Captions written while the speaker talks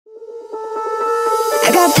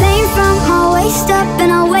laced up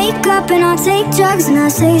and I wake up and I take drugs and I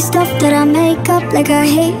say stuff that I make up. Like I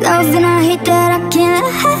hate love and I hate that I can't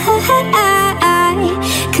hide.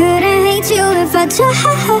 Couldn't hate you if I tried.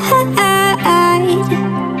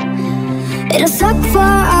 It'll suck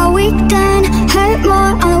for a weekend, hurt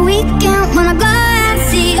more on the weekend. When I go out,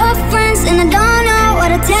 see your friends and I don't know what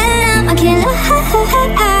to tell them. I can't lie.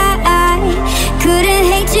 Couldn't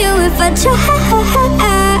hate you if I tried.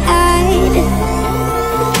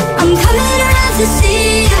 I'm coming around to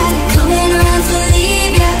see ya, coming around to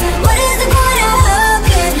leave ya. What is the point of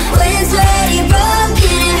hoping when it's already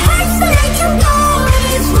broken? It hurts to let you go, and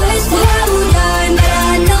it's worse to hold on. But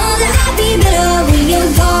I know that I'll be better when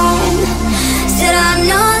you're gone. Said I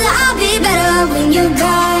know that I'll be better when you're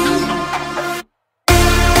gone.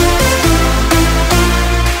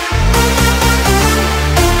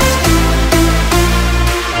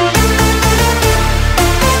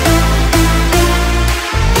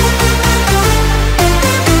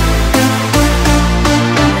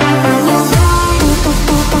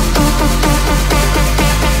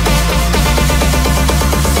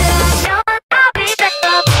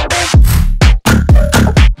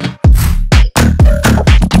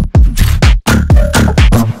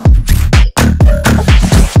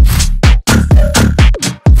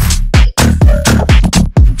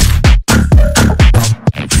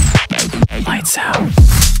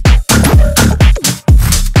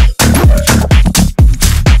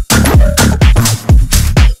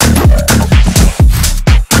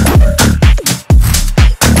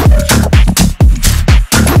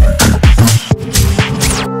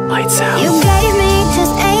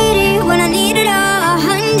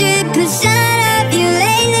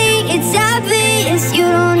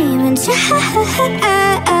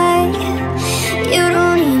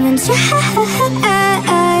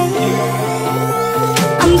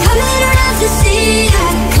 I'm coming around to see ya.